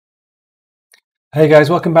Hey guys,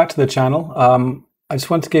 welcome back to the channel. I just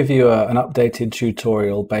want to give you an updated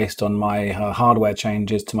tutorial based on my hardware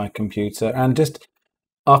changes to my computer, and just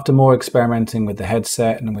after more experimenting with the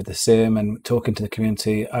headset and with the sim and talking to the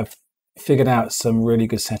community, I've figured out some really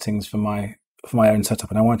good settings for my own setup,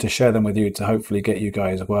 and I wanted to share them with you to hopefully get you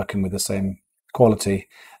guys working with the same quality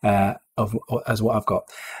as what I've got.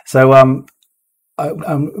 So I'm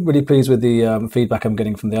really pleased with the feedback I'm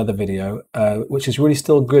getting from the other video, which is really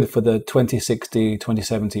still good for the 2060,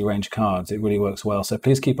 2070 range cards. It really works well. So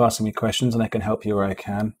please keep asking me questions and I can help you where I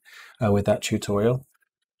can with that tutorial.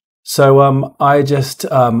 So I just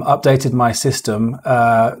updated my system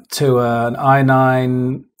to an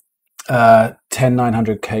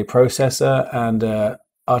i910900K processor and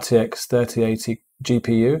RTX 3080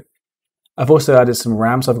 GPU. I've also added some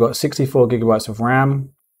RAM, so I've got 64 gigabytes of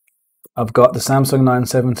RAM. I've got the Samsung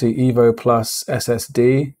 970 Evo Plus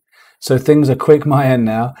SSD. So things are quick my end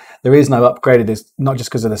now. The reason I've upgraded is not just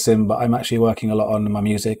because of the sim, but I'm actually working a lot on my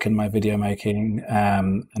music and my video making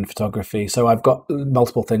and photography. So I've got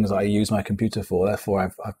multiple things that I use my computer for. Therefore,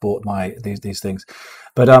 I've bought these things.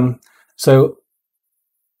 But so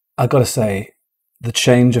I've got to say, the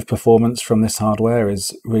change of performance from this hardware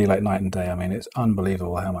is really like night and day. I mean, it's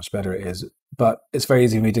unbelievable how much better it is. But it's very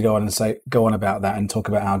easy for me to go on about that and talk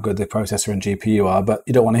about how good the processor and GPU are. But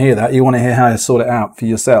you don't want to hear that. You want to hear how to sort it out for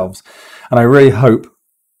yourselves. And I really hope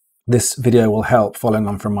this video will help following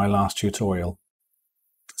on from my last tutorial.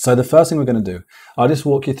 So the first thing we're going to do, I'll just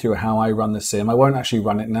walk you through how I run the sim. I won't actually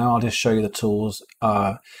run it now. I'll just show you the tools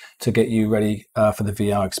to get you ready for the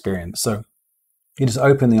VR experience. So you just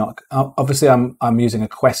open the, obviously I'm using a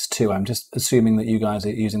Quest 2. I'm just assuming that you guys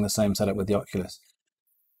are using the same setup with the Oculus.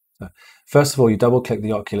 So first of all, you double click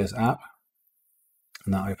the Oculus app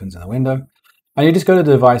and that opens in the window. And you just go to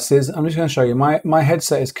devices. I'm just going to show you, my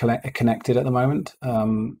headset is connected at the moment.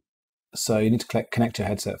 So you need to connect your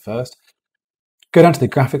headset first. Go down to the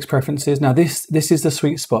graphics preferences. Now this is the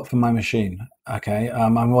sweet spot for my machine. Okay,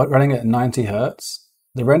 I'm running at 90 Hertz.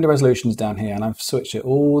 The render resolution is down here, and I've switched it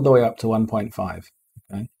all the way up to 1.5.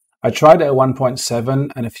 Okay, I tried it at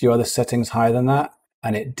 1.7 and a few other settings higher than that,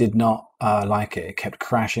 and it did not like it. It kept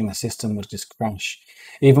crashing. The system would just crash,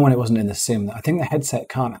 even when it wasn't in the sim. I think the headset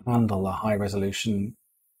can't handle a high resolution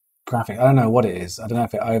graphic. I don't know what it is. I don't know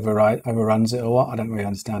if it overruns it or what. I don't really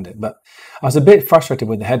understand it. But I was a bit frustrated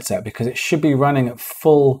with the headset because it should be running at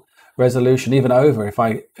full resolution, even over if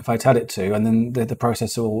I had it to, and then the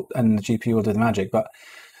processor and the GPU will do the magic. But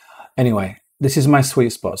anyway, this is my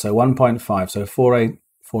sweet spot. So 1.5, so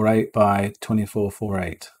 4848 by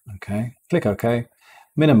 2448. Okay, click OK,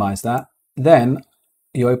 minimize that. Then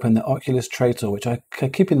you open the Oculus Tray Tool, which I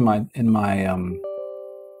keep in my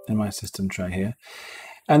system tray here.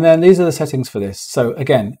 And then these are the settings for this. So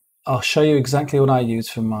again, I'll show you exactly what I use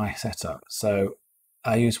for my setup. So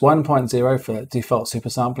I use 1.0 for default super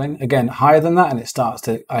sampling. Again, higher than that, and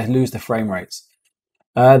I lose the frame rates.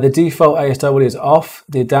 The default ASW is off.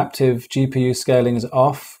 The adaptive GPU scaling is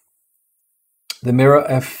off. The mirror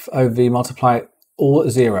FOV multiply all at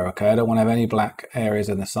 0. Okay, I don't want to have any black areas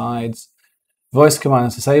in the sides. Voice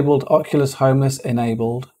commands disabled. Oculus Homeless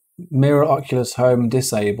enabled. Mirror Oculus Home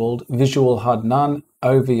disabled. Visual HUD none.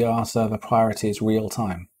 OVR server priority is real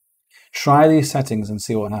time. Try these settings and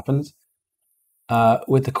see what happens.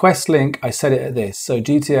 With the Quest Link, I set it at this. So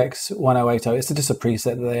GTX 1080, it's just a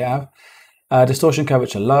preset that they have. Distortion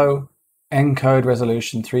curvature low, encode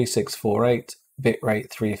resolution 3648, bitrate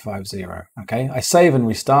 350. Okay, I save and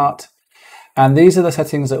restart. And these are the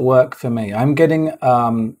settings that work for me. I'm getting,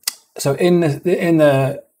 so in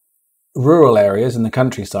the rural areas, in the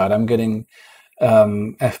countryside, I'm getting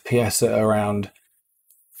FPS at around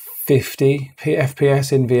 50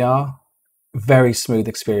 FPS in VR. Very smooth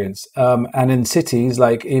experience. And in cities,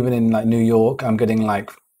 like even in like New York, I'm getting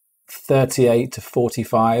like 38 to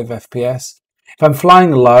 45 FPS. If I'm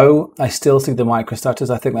flying low, I still see the micro stutters.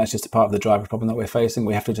 I think that's just a part of the driver problem that we're facing.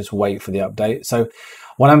 We have to just wait for the update. So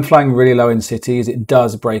when I'm flying really low in cities, it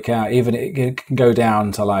does break out. Even it can go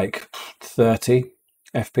down to like 30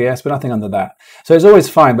 FPS, but nothing under that. So it's always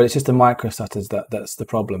fine, but it's just the micro stutters that's the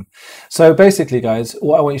problem. So basically, guys,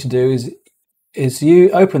 what I want you to do is you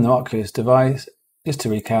open the Oculus device, just to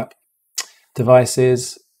recap,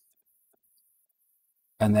 devices,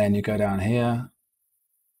 and then you go down here,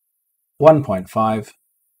 1.5,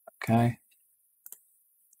 okay.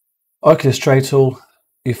 Oculus Tray Tool,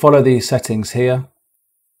 you follow these settings here,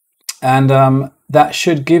 and that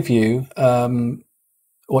should give you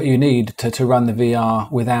what you need to run the VR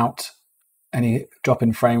without any drop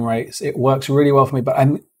in frame rates. It works really well for me, but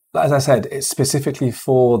as I said, it's specifically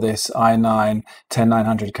for this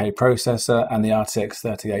i9-10900K processor and the RTX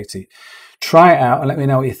 3080. Try it out and let me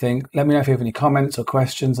know what you think. Let me know if you have any comments or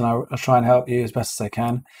questions, and I'll try and help you as best as I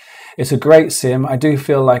can. It's a great sim. I do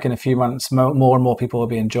feel like in a few months more and more people will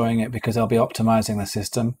be enjoying it because they'll be optimizing the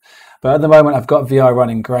system. But at the moment I've got VR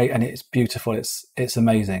running great and it's beautiful. It's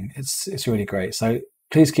amazing. It's really great. So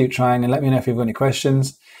please keep trying and let me know if you've got any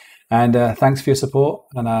questions. And thanks for your support,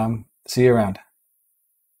 and see you around.